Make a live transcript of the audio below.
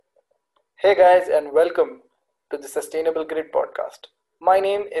Hey guys, and welcome to the Sustainable Grid podcast. My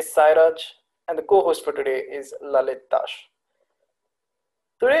name is Sairaj, and the co host for today is Lalit Dash.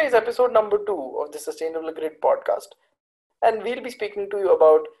 Today is episode number 2 of the Sustainable Grid podcast, and we'll be speaking to you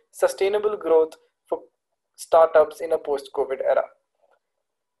about sustainable growth for startups in a post COVID era.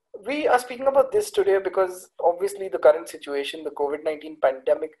 We are speaking about this today because obviously the current situation, the COVID-19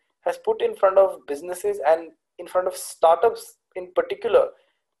 pandemic, has put in front of businesses and in front of startups in particular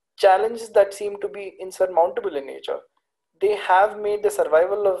challenges that seem to be insurmountable in nature. They have made the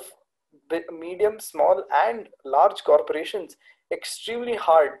survival of medium, small, and large corporations extremely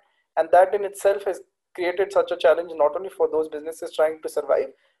hard, and that in itself has created such a challenge not only for those businesses trying to survive,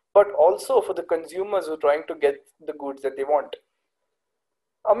 but also for the consumers who are trying to get the goods that they want.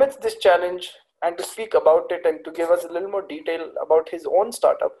 Amidst this challenge, and to speak about it and to give us a little more detail about his own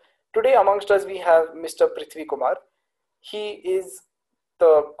startup, today amongst us we have Mr. Prithvi Kumar. He is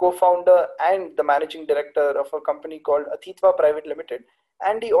the co-founder and the managing director of a company called Atitva Private Limited,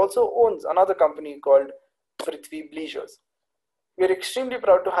 and he also owns another company called Prithvi Bleachers. We are extremely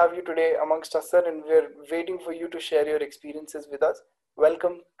proud to have you today amongst us, sir, and we're waiting for you to share your experiences with us.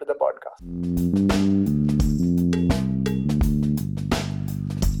 Welcome to the podcast.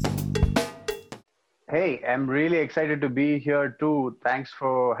 Hey, I'm really excited to be here too. Thanks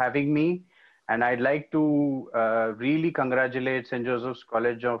for having me. And I'd like to really congratulate St. Joseph's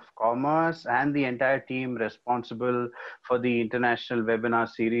College of Commerce and the entire team responsible for the international webinar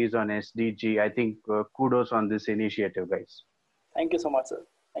series on SDG. I think kudos on this initiative, guys. Thank you so much, sir.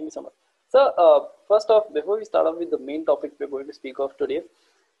 Thank you so much. So, first off, before we start off with the main topic we're going to speak of today,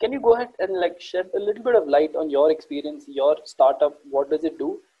 can you go ahead and shed a little bit of light on your experience, your startup, what does it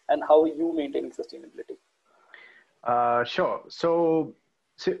do, and how are you maintaining sustainability? Sure. So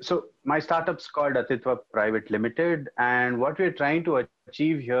my startup's called Atitva Private Limited, and what we're trying to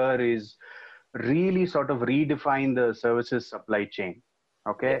achieve here is really sort of redefine the services supply chain.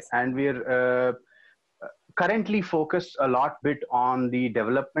 Okay, Yes. and we're currently focused a lot bit on the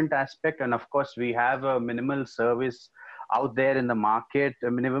development aspect, and of course we have a minimal service out there in the market,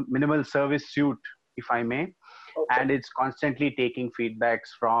 a minimal service suite, if I may, Okay. and it's constantly taking feedbacks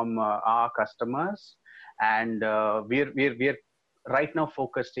from our customers, and we're right now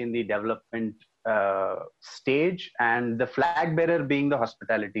focused in the development stage, and the flag bearer being the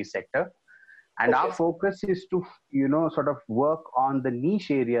hospitality sector. And Okay. our focus is to, sort of work on the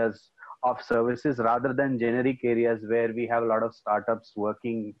niche areas of services rather than generic areas where we have a lot of startups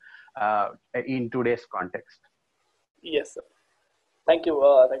working in today's context. Yes, sir. Thank you,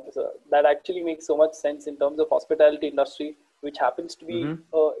 sir. That actually makes so much sense in terms of hospitality industry, which happens to be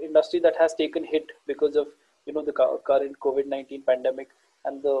industry that has taken hit because of the current COVID-19 pandemic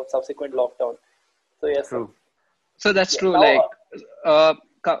and the subsequent lockdown. So yes, sir. True. So that's Yeah. true. Now,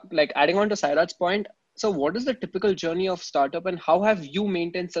 Like adding on to Sairaj's point. So what is the typical journey of startup, and how have you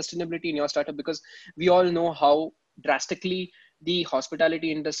maintained sustainability in your startup? Because we all know how drastically the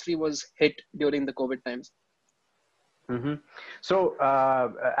hospitality industry was hit during the COVID times. Mm-hmm. So,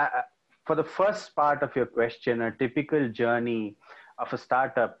 for the first part of your question, a typical journey of a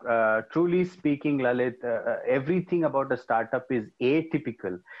startup, truly speaking, Lalit, everything about a startup is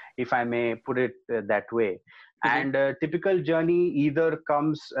atypical, if I may put it that way. And a typical journey either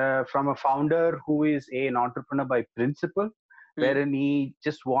comes from a founder who is an entrepreneur by principle, wherein he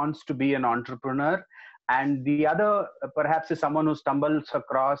just wants to be an entrepreneur. And the other perhaps is someone who stumbles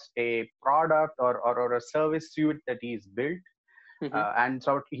across a product or a service suite that he's built. And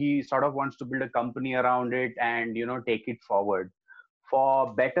so he sort of wants to build a company around it and, take it forward.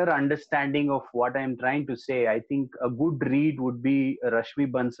 For better understanding of what I'm trying to say, I think a good read would be Rashmi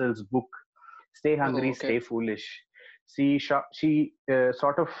Bansal's book, Stay Hungry, Okay. Stay Foolish. She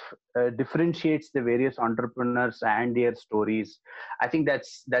sort of differentiates the various entrepreneurs and their stories. I think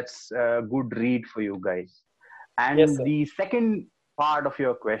that's a good read for you guys. And yes, sir. the second part of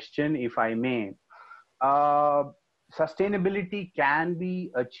your question, if I may, sustainability can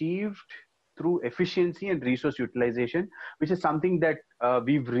be achieved through efficiency and resource utilization, which is something that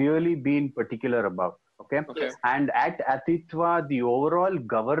we've really been particular about. Okay. Yes. And at Atitva, the overall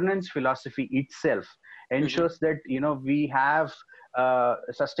governance philosophy itself ensures that, we have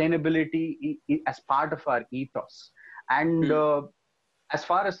sustainability as part of our ethos. And as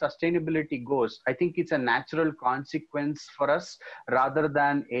far as sustainability goes, I think it's a natural consequence for us rather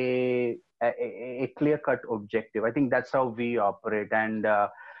than a clear-cut objective. I think that's how we operate. And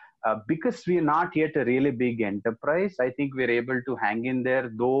because we are not yet a really big enterprise, I think we're able to hang in there,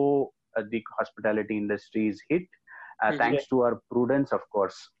 though the hospitality industry is hit, thanks to our prudence, of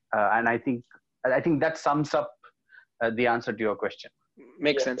course. And I think that sums up the answer to your question.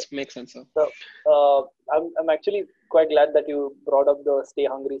 Makes Yes, sense. Makes sense, sir. so I'm actually quite glad that you brought up the stay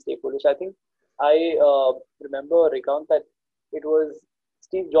hungry, stay foolish. I think I remember a recount that it was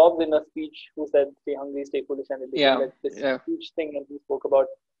Steve Jobs in a speech who said stay hungry, stay foolish, and it became Yeah. like this Yeah. huge thing. And he spoke about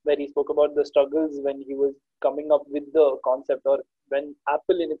the struggles when he was coming up with the concept, or when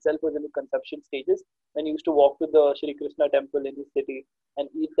Apple in itself was in the conception stages. When he used to walk to the Shri Krishna temple in his city and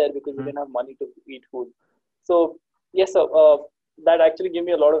eat there because he Mhm. didn't have money to eat food. So yes, sir. That actually gave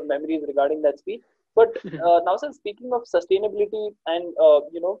me a lot of memories regarding that speech. But now, sir, speaking of sustainability and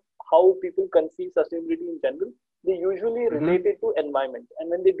how people conceive sustainability in general, they usually Mhm. relate it to environment. And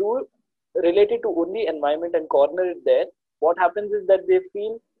when they do relate it to only environment and corner it there, what happens is that they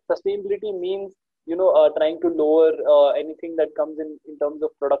feel sustainability means trying to lower anything that comes in terms of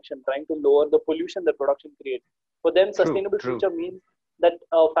production, trying to lower the pollution that production creates. For them, True. sustainable True. future means that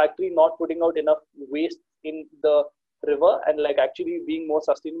a factory not putting out enough waste in the river, and like actually being more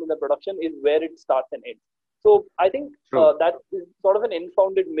sustainable in the production is where it starts and ends. So I think True. that is sort of an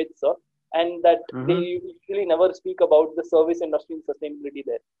unfounded myth, sir, and that Mhm. they usually never speak about the service industry and sustainability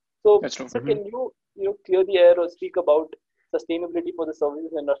there. So, That's true. sir, Mhm. can you clear the air or speak about sustainability for the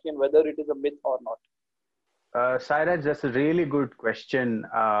services industry and whether it is a myth or not? Sairaj, that's a really good question.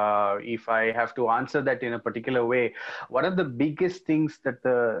 If I have to answer that in a particular way, one of the biggest things that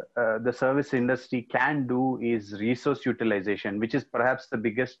the service industry can do is resource utilization, which is perhaps the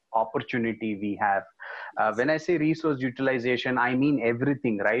biggest opportunity we have. Yes, When I say resource utilization, I mean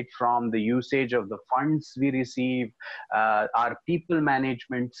everything, right? From the usage of the funds we receive, our people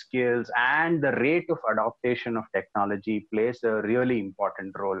management skills, and the rate of adaptation of technology plays a really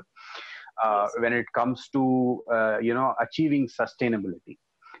important role yes, when it comes to achieving sustainability.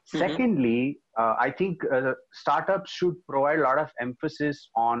 Mm-hmm. Secondly, I think startups should provide a lot of emphasis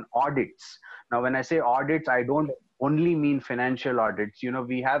on audits. Now, when I say audits, I don't only mean financial audits.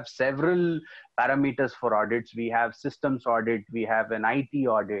 We have several parameters for audits. We have systems audit, we have an IT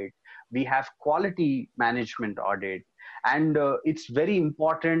audit, we have quality management audit. And it's very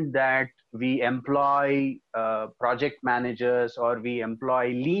important that we employ project managers, or we employ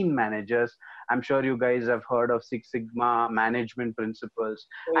lean managers. I'm sure you guys have heard of Six Sigma management principles.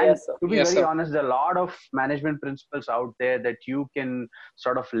 oh And yes, sir, to be Yes, very sir. honest, there are a lot of management principles out there that you can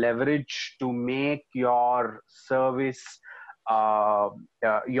sort of leverage to make your service,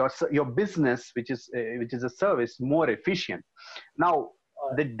 your business, which is a service, more efficient. Now,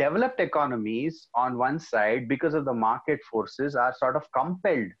 uh, the developed economies on one side, because of the market forces, are sort of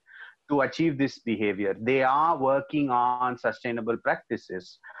compelled to achieve this behavior. They are working on sustainable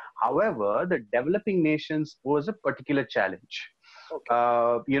practices. However, the developing nations pose a particular challenge. okay,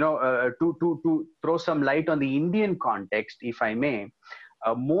 To throw some light on the Indian context, if I may,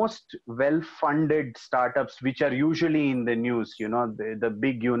 most well-funded startups, which are usually in the news, the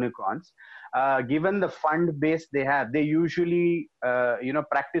big unicorns, given the fund base they have, they usually,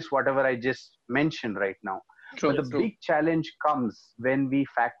 practice whatever I just mentioned right now. But True. the yes, True. big challenge comes when we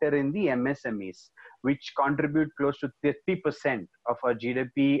factor in the MSMEs, which contribute close to 30% of our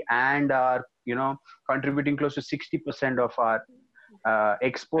GDP and are, contributing close to 60% of our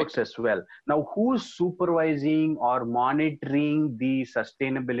exports Right. as well. Now, who's supervising or monitoring the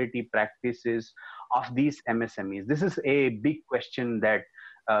sustainability practices of these MSMEs? This is a big question that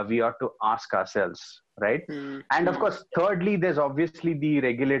we ought to ask ourselves, right? And of Mm-hmm. course, thirdly, there's obviously the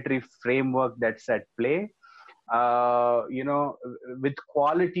regulatory framework that's at play. With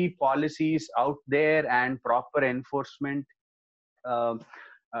quality policies out there and proper enforcement, um,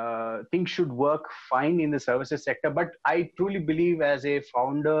 things should work fine in the services sector. But I truly believe, as a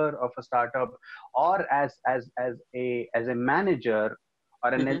founder of a startup, or as a manager,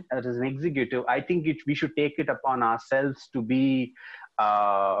 or Mm-hmm. as an executive, I think we should take it upon ourselves to be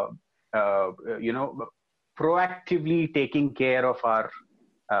uh, uh, you know proactively taking care of our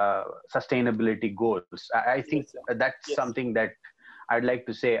sustainability goals. I think yes, sir, that's yes, something that I'd like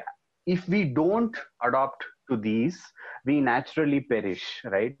to say. If we don't adopt to these, we naturally perish,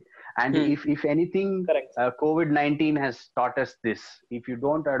 right? And Hmm. if anything, correct, sir. COVID-19 has taught us this: if you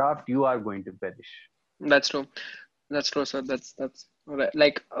don't adopt, you are going to perish. That's true. That's true, sir. That's right.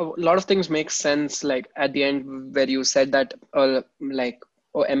 Like a lot of things make sense. Like at the end, where you said that,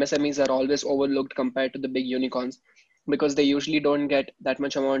 MSMEs are always overlooked compared to the big unicorns, because they usually don't get that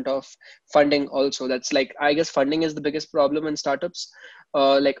much amount of funding. Also, that's like, I guess funding is the biggest problem in startups.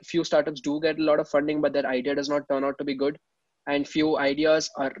 Like few startups do get a lot of funding, but their idea does not turn out to be good, and few ideas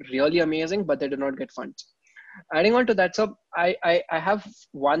are really amazing, but they do not get funds. Adding on to that, so I have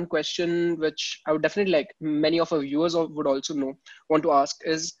one question which I would definitely like many of our viewers would also want to ask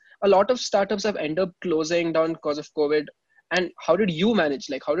is, a lot of startups have ended up closing down because of COVID, And how did you manage?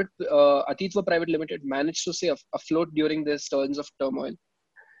 Like, how did Atitva Private Limited manage to stay afloat during these turns of turmoil?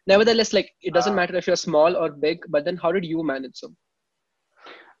 Nevertheless, like, it doesn't matter if you're small or big, but then how did you manage them?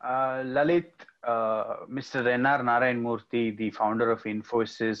 Lalit, Mr. N.R. Narayan Murthy, the founder of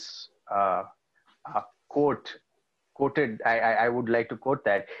Infosys, quoted, I would like to quote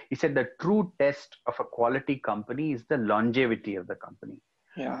that. He said, the true test of a quality company is the longevity of the company.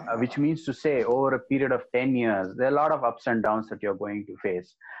 Yeah. Which means to say, over a period of 10 years, there are a lot of ups and downs that you're going to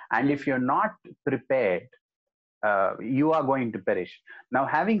face. And if you're not prepared, you are going to perish. Now,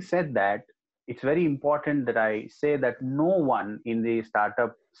 having said that, it's very important that I say that no one in the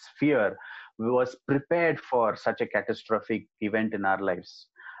startup sphere was prepared for such a catastrophic event in our lives.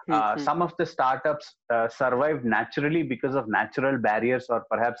 Some of the startups survived naturally because of natural barriers or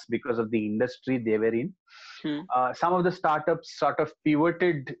perhaps because of the industry they were in. Some of the startups sort of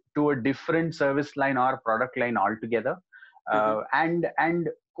pivoted to a different service line or product line altogether. And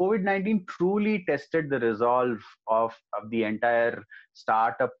COVID-19 truly tested the resolve of the entire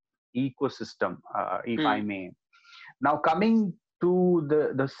startup ecosystem, if I may. Now, coming to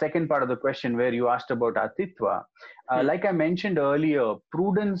the second part of the question where you asked about Atitva, like I mentioned earlier,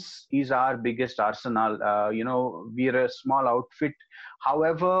 prudence is our biggest arsenal. We're a small outfit.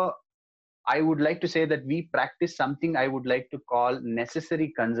 However, I would like to say that we practice something I would like to call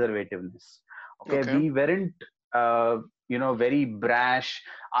necessary conservativeness. Okay. We weren't, very brash.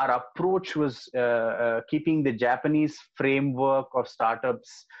 Our approach was keeping the Japanese framework of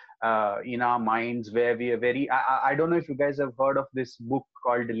startups in our minds, where we are very, I don't know if you guys have heard of this book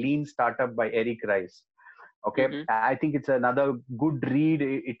called Lean Startup by Eric Rice. Okay. I think it's another good read.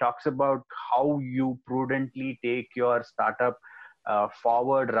 It talks about how you prudently take your startup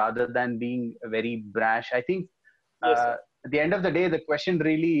forward rather than being very brash. I think at the end of the day, the question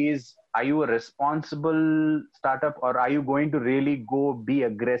really is, are you a responsible startup or are you going to really go be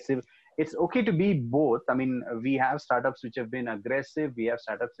aggressive? It's okay to be both. I mean, we have startups which have been aggressive. We have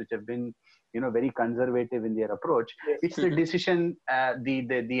startups which have been, very conservative in their approach. It's the decision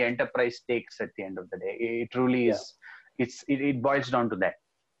the enterprise takes at the end of the day. It truly is. It boils down to that.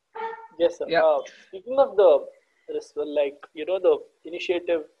 Yes, sir. Yeah. Speaking of the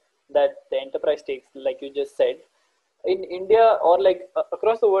initiative that the enterprise takes, like you just said, in India or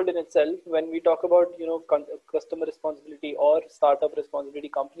across the world in itself, when we talk about customer responsibility or startup responsibility,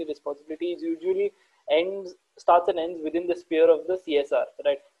 company responsibility, is usually starts and ends within the sphere of the CSR,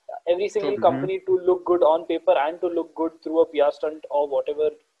 right? Every single company to look good on paper and to look good through a PR stunt or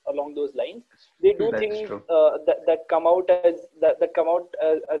whatever along those lines, they do things that come out as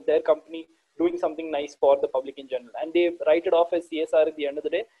their company doing something nice for the public in general, and they write it off as CSR at the end of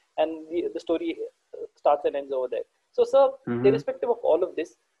the day, and the story starts and ends over there. So, sir, irrespective of all of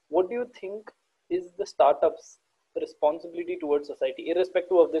this, what do you think is the startups' responsibility towards society,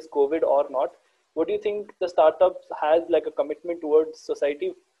 irrespective of this COVID or not? What do you think the startups has like a commitment towards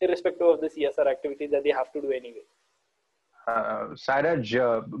society, irrespective of the CSR activities that they have to do anyway?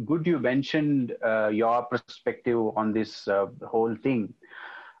 Sairaj, good you mentioned your perspective on this whole thing.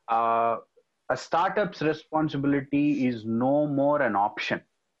 A startup's responsibility is no more an option.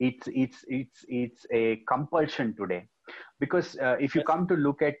 It's a compulsion today, because if you come to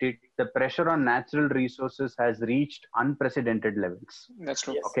look at it, the pressure on natural resources has reached unprecedented levels. That's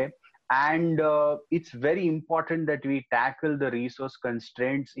true. Okay, and it's very important that we tackle the resource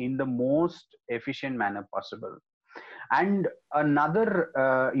constraints in the most efficient manner possible. And another,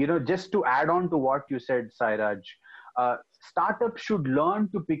 just to add on to what you said, Sairaj, startups should learn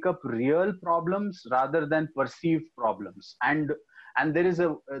to pick up real problems rather than perceived problems. And there is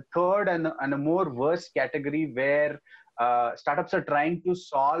a third and a more worse category where startups are trying to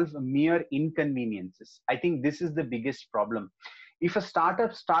solve mere inconveniences. I think this is the biggest problem. If a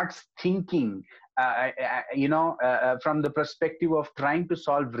startup starts thinking, from the perspective of trying to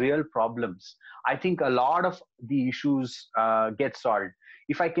solve real problems, I think a lot of the issues get solved.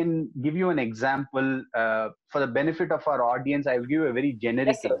 If I can give you an example for the benefit of our audience, I will give you a very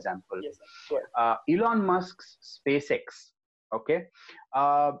generic example. Yes, sure. Elon Musk's SpaceX, okay,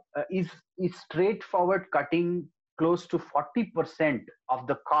 is straightforward cutting close to 40% of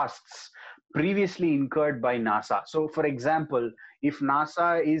the costs previously incurred by NASA. So, for example, if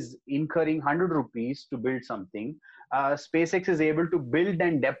NASA is incurring 100 rupees to build something, SpaceX is able to build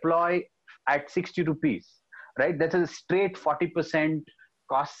and deploy at 60 rupees, right? That's a straight 40%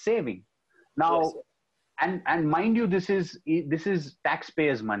 cost saving. Now, and mind you, this is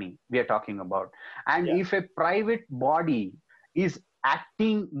taxpayers' money we are talking about. And if a private body is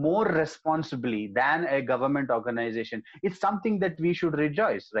acting more responsibly than a government organization, it's something that we should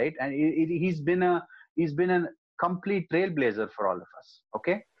rejoice, right? And he's been a complete trailblazer for all of us.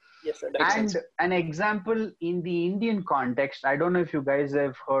 Okay. Yes, sir. And an example in the Indian context, I don't know if you guys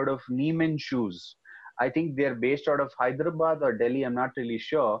have heard of Neiman shoes. I think they're based out of Hyderabad or Delhi. I'm not really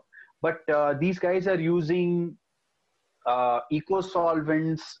sure. But these guys are using eco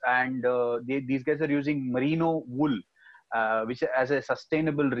solvents, and these guys are using merino wool, which as a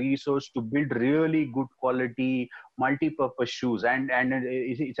sustainable resource to build really good quality multi-purpose shoes. And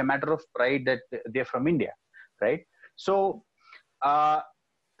it's a matter of pride that they're from India, right? So,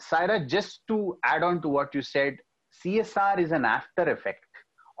 Saira, just to add on to what you said, CSR is an after effect,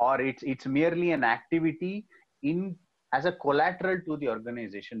 or it's merely an activity in as a collateral to the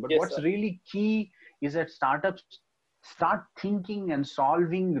organization. But Yes, what's sir. really key is that startups start thinking and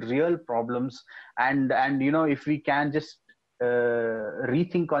solving real problems, and if we can just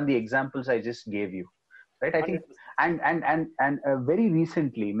rethink on the examples I just gave you, right? I think 100%. and very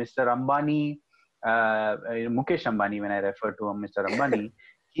recently, Mr. Ambani, Mukesh Ambani, when I refer to him, Mr. Ambani,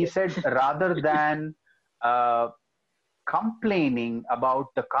 he Yes. said rather than uh, complaining about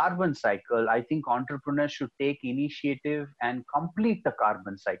the carbon cycle, I think entrepreneurs should take initiative and complete the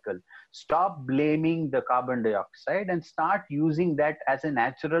carbon cycle. Stop blaming the carbon dioxide and start using that as a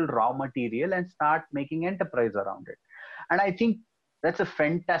natural raw material and start making enterprise around it. And I think that's a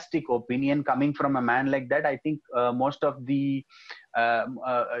fantastic opinion coming from a man like that. I think most of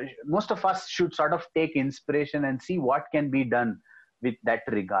us should sort of take inspiration and see what can be done with that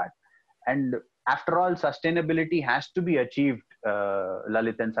regard. And after all, sustainability has to be achieved,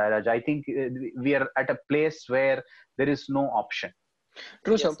 Lalit and Sairaj. I think we are at a place where there is no option.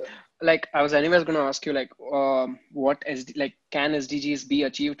 True, Yes, sir. sir. Like I was anyways going to ask you, like, what can SDGs be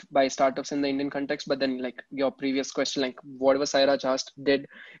achieved by startups in the Indian context? But then, like your previous question, like whatever Sairaj asked did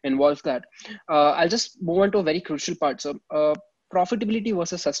involve that. I'll just move on to a very crucial part. So, profitability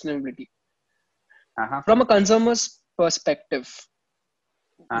versus sustainability. Uh-huh. From a consumer's perspective,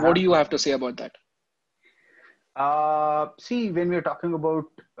 what Uh-huh. do you have to say about that? See, when we're talking about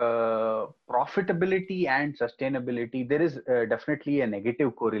profitability and sustainability, there is definitely a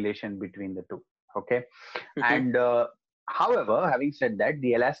negative correlation between the two. Okay. Mhm. And however, having said that,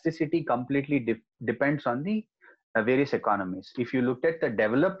 the elasticity completely depends on the various economies. If you looked at the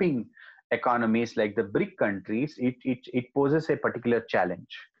developing economies like the BRIC countries, it poses a particular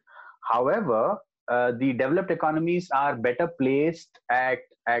challenge. However, the developed economies are better placed at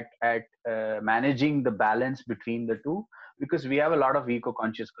managing the balance between the two, because we have a lot of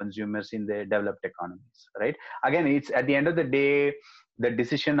eco-conscious consumers in the developed economies, right? Again, it's at the end of the day the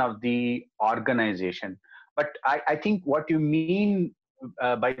decision of the organization. But I think what you mean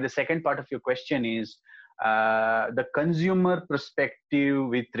by the second part of your question is the consumer perspective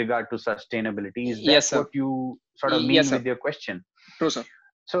with regard to sustainability. Is that Yes, sir. what you sort of Yes, mean sir. with your question? True, sir.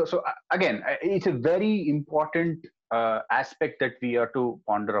 So again, it's a very important aspect that we are to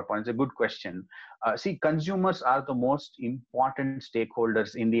ponder upon. It's a good question. See, consumers are the most important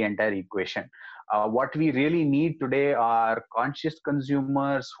stakeholders in the entire equation. What we really need today are conscious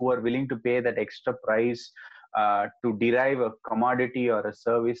consumers who are willing to pay that extra price to derive a commodity or a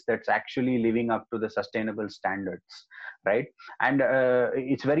service that's actually living up to the sustainable standards, right? And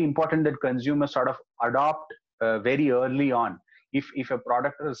it's very important that consumers sort of adopt very early on. If a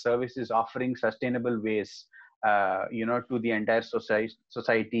product or a service is offering sustainable ways, to the entire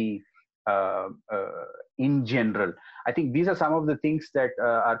society in general, I think these are some of the things that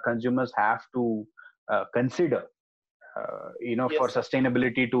our consumers have to consider, for Yes, sir.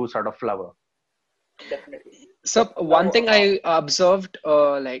 sustainability to sort of flower. Definitely. So So one now, thing I observed,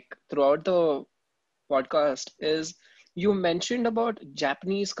 like throughout the podcast, is you mentioned about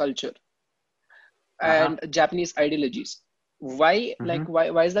Japanese culture Uh-huh. and Japanese ideologies. Why, Mm-hmm. like,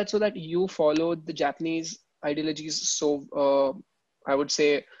 why is that so that you followed the Japanese ideologies so, I would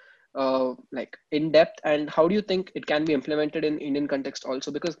say, like in depth, and how do you think it can be implemented in Indian context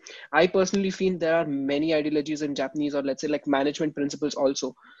also? Because I personally feel there are many ideologies in Japanese, or let's say like management principles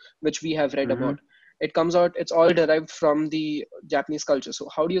also, which we have read Mm-hmm. about. It comes out, it's all derived from the Japanese culture. So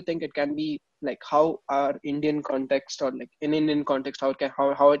how do you think it can be, like, how our Indian context, or like in Indian context, how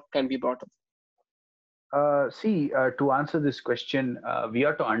it can be brought up? To answer this question, we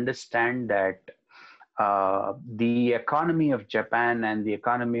have to understand that the economy of Japan and the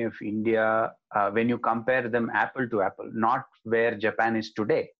economy of India, when you compare them apple to apple, not where Japan is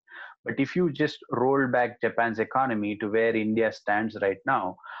today, but if you just roll back Japan's economy to where India stands right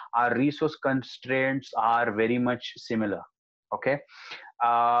now, our resource constraints are very much similar. Okay.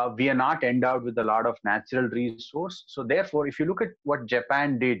 We are not endowed with a lot of natural resource. So therefore, if you look at what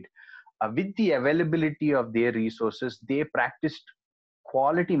Japan did, with the availability of their resources, they practiced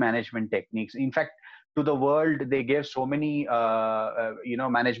quality management techniques. In fact, to the world. They gave so many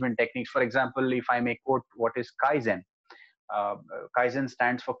management techniques. For example, if I may quote what is Kaizen. Kaizen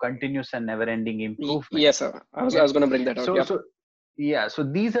stands for continuous and never-ending improvement. Yes, sir. I was Okay? going to bring that out. So, Yeah. so yeah, so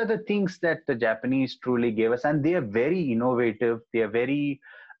these are the things that the Japanese truly gave us, and they are very innovative. They are very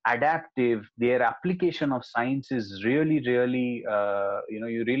adaptive. Their application of science is really, really,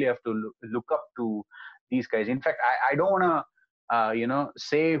 you really have to look up to these guys. In fact, I don't want to,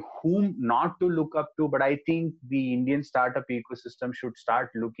 say whom not to look up to, but I think the Indian startup ecosystem should start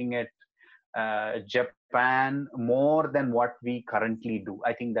looking at Japan more than what we currently do.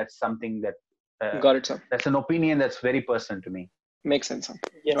 I think that's something that Got it, sir. that's an opinion that's very personal to me. Makes sense, sir.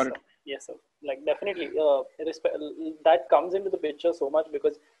 Yes, Got sir. it. Yes, sir. Like definitely, that comes into the picture so much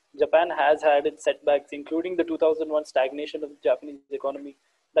because Japan has had its setbacks, including the 2001 stagnation of the Japanese economy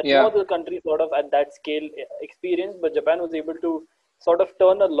that no Yeah. other country sort of at that scale experienced. But Japan was able to sort of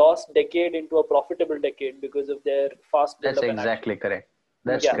turn a lost decade into a profitable decade because of their fast That's development. exactly correct.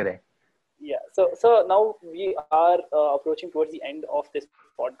 That's Yeah. correct. Yeah. So now we are approaching towards the end of this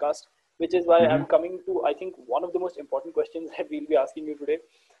podcast, which is why I'm coming to, I think, one of the most important questions that we'll be asking you today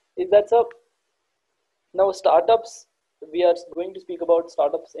is that, so now startups, we are going to speak about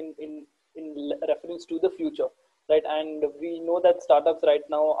startups in reference to the future, right? And we know that startups right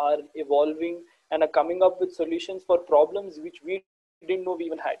now are evolving and are coming up with solutions for problems which we didn't know we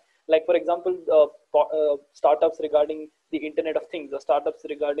even had. Like, for example, startups regarding the Internet of Things, or startups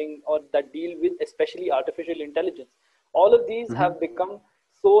regarding or that deal with especially artificial intelligence. All of these have become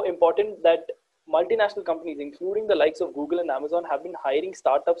so important that multinational companies, including the likes of Google and Amazon, have been hiring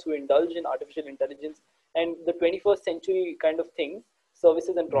startups who indulge in artificial intelligence and the 21st century kind of things,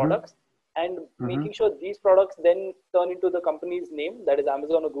 services and products, and making sure these products then turn into the company's name, that is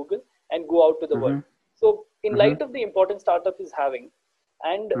Amazon or Google, and go out to the world. So in light of the importance startup is having,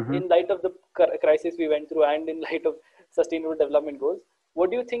 and in light of the crisis we went through, and in light of sustainable development goals, what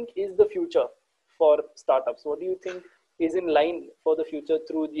do you think is the future for startups? What do you think is in line for the future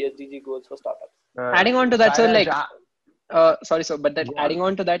through the SDG goals for startups? Adding on to that, sir, Sairaj, like, sorry, sir, but that go adding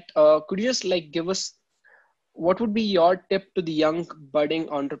on to that, could you just like give us what would be your tip to the young budding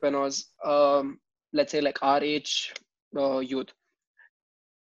entrepreneurs, let's say like our age youth?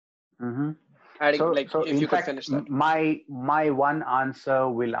 Adding, So, like, so if in you could fact, finish that. my one answer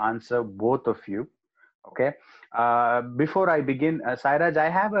will answer both of you. Okay. Before I begin, Sairaj, I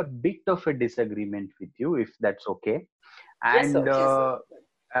have a bit of a disagreement with you, if that's okay. Yes, And sir.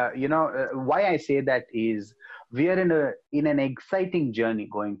 why I say that is we are in an exciting journey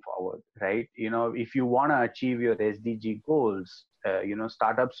going forward, right? If you want to achieve your SDG goals,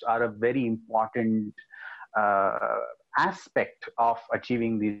 startups are a very important uh, aspect of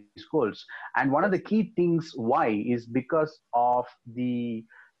achieving these goals. And one of the key things why is because of the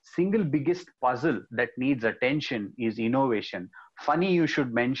single biggest puzzle that needs attention is innovation. Funny you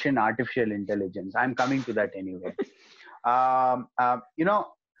should mention artificial intelligence. I'm coming to that anyway.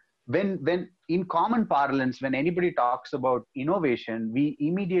 When in common parlance, when anybody talks about innovation, we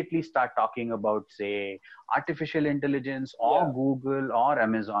immediately start talking about, say, artificial intelligence or Google or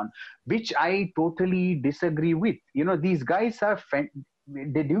Amazon, which I totally disagree with. These guys are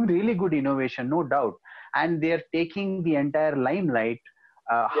they do really good innovation, no doubt, and they're taking the entire limelight.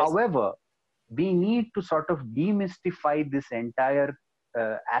 However, we need to sort of demystify this entire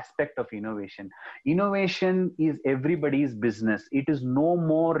aspect of innovation. Innovation is everybody's business. It is no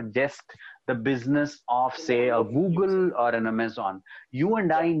more just the business of, say, a Google or an Amazon. You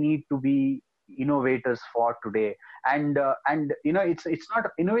and I need to be innovators for today. And it's not,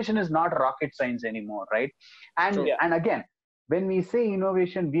 innovation is not rocket science anymore, right? And again, when we say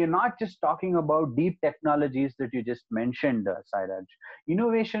innovation, we are not just talking about deep technologies that you just mentioned, Sairaj.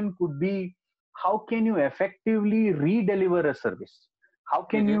 Innovation could be, how can you effectively redeliver a service? How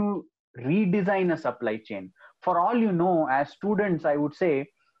can you redesign a supply chain? For all you know, as students, I would say,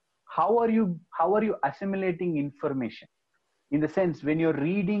 how are you assimilating information? In the sense, when you're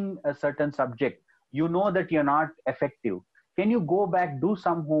reading a certain subject, you know that you're not effective. Can you go back, do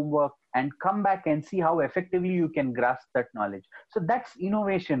some homework, and come back and see how effectively you can grasp that knowledge? So that's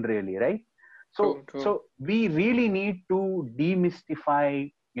innovation, really, right? So, True. so we really need to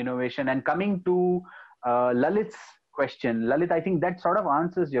demystify innovation. And coming to Lalit's question, Lalit, I think that sort of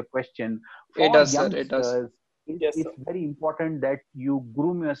answers your question. For It does, sir. It does. youngsters, it's very important that you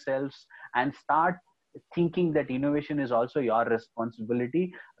groom yourselves and start thinking that innovation is also your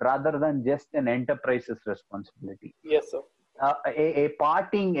responsibility rather than just an enterprise's responsibility. Yes, sir. A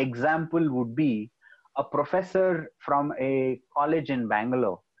parting example would be a professor from a college in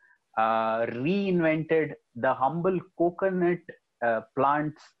Bangalore reinvented the humble coconut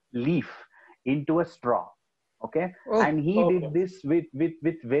plant's leaf into a straw. Okay. Oh, And he Okay. did this with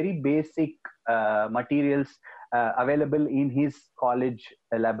very basic materials available in his college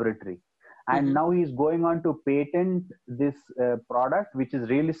laboratory. And now he's going on to patent this product, which is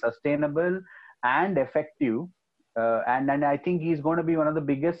really sustainable and effective. And I think he's going to be one of the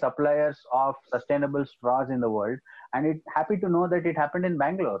biggest suppliers of sustainable straws in the world. And it happy to know that it happened in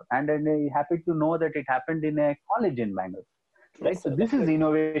Bangalore, and happy to know that it happened in a college in Bangalore. Right. Yes, So sir, this is definitely.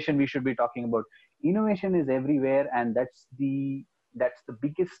 innovation we should be talking about. Innovation is everywhere, and that's the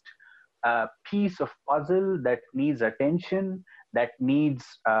biggest piece of puzzle that needs attention, that needs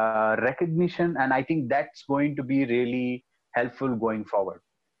recognition, and I think that's going to be really helpful going forward.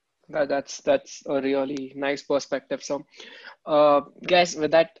 that's a really nice perspective. So, guys,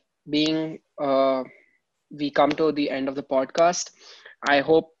 with that being, we come to the end of the podcast. I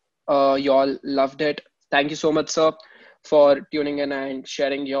hope you all loved it. Thank you so much, sir, for tuning in and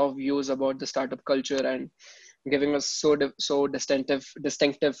sharing your views about the startup culture and giving us so distinctive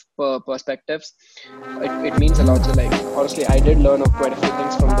perspectives. It means a lot. So, like, honestly, I did learn quite a few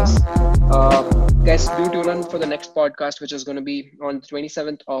things from this. Uh, Guys, do tune in for the next podcast, which is going to be on the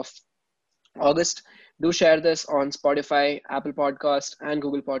 27th of August. Do share this on Spotify, Apple Podcast, and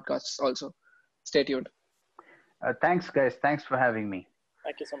Google Podcasts also. Stay tuned. Thanks, guys. Thanks for having me.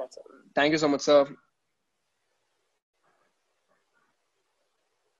 Thank you so much, sir. Thank you so much, sir.